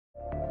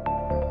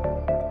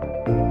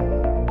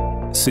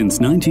Since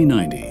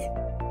 1990,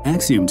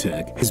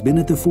 Axiomtek has been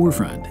at the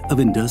forefront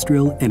of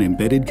industrial and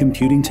embedded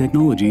computing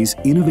technologies,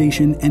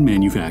 innovation, and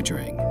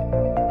manufacturing.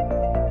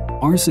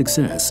 Our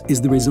success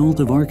is the result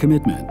of our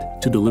commitment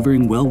to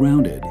delivering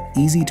well-rounded,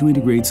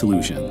 easy-to-integrate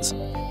solutions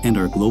and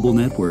our global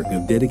network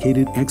of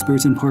dedicated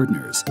experts and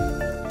partners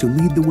to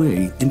lead the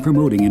way in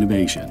promoting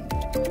innovation.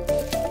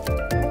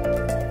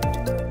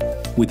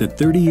 With a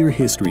 30-year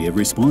history of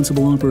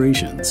responsible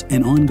operations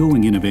and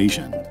ongoing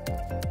innovation,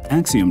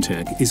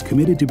 Axiomtek is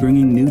committed to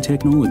bringing new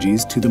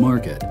technologies to the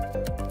market,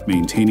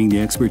 maintaining the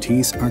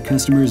expertise our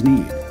customers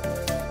need,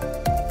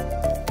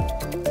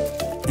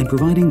 and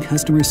providing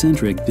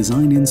customer-centric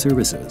design-in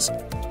services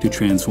to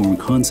transform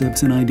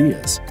concepts and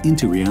ideas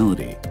into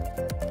reality.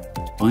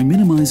 By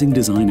minimizing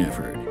design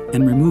effort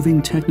and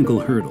removing technical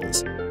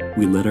hurdles,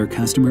 we let our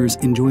customers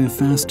enjoy a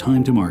fast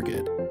time to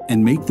market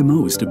and make the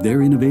most of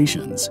their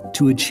innovations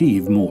to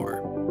achieve more.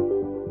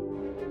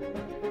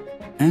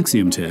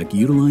 Axiomtek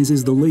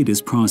utilizes the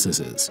latest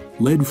processes,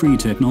 lead-free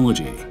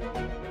technology,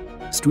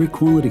 strict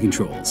quality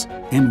controls,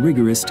 and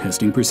rigorous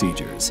testing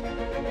procedures.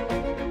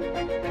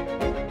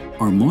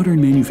 Our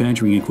modern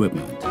manufacturing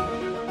equipment,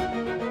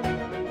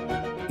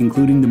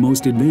 including the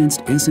most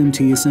advanced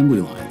SMT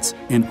assembly lines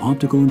and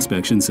optical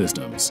inspection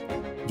systems,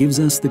 gives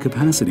us the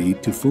capacity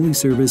to fully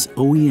service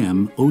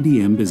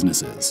OEM/ODM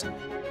businesses.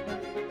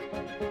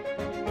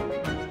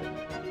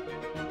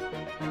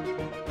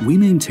 We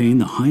maintain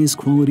the highest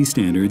quality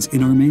standards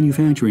in our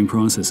manufacturing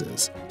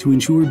processes to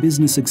ensure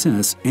business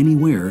success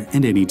anywhere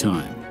and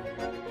anytime.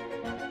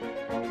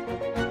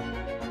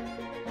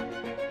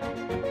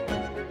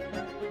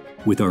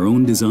 With our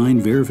own design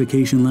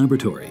verification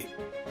laboratory,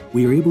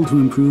 we are able to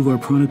improve our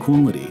product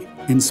quality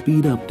and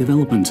speed up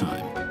development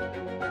time.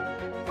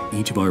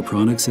 Each of our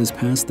products has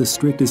passed the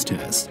strictest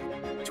tests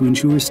to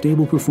ensure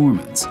stable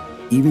performance,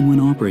 even when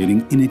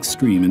operating in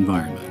extreme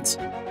environments.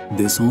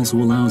 This also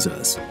allows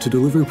us to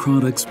deliver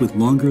products with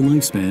longer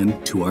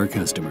lifespan to our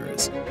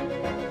customers.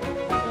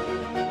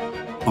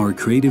 Our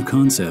creative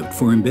concept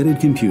for embedded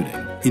computing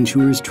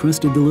ensures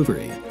trusted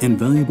delivery and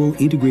valuable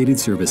integrated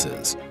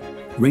services,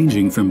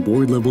 ranging from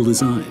board-level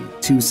design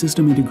to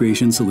system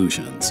integration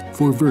solutions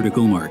for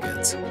vertical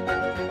markets.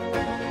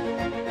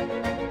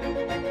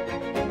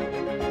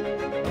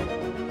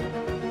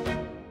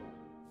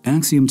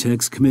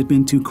 Axiomtek's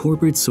commitment to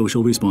corporate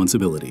social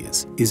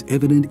responsibilities is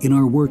evident in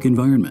our work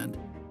environment,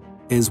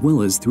 as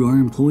well as through our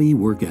employee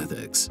work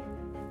ethics.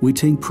 We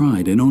take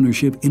pride and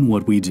ownership in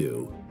what we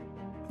do,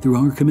 through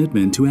our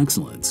commitment to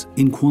excellence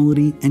in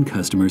quality and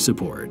customer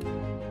support.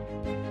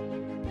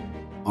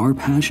 Our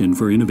passion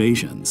for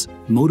innovations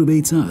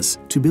motivates us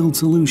to build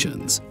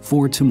solutions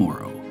for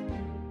tomorrow.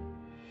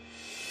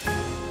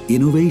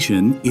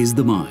 Innovation is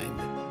the mind.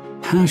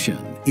 Passion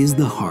is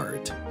the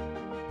heart.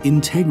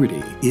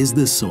 Integrity is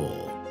the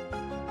soul.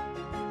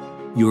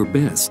 Your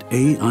best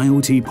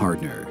AIoT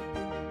partner.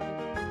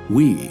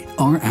 We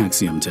are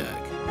Axiomtek.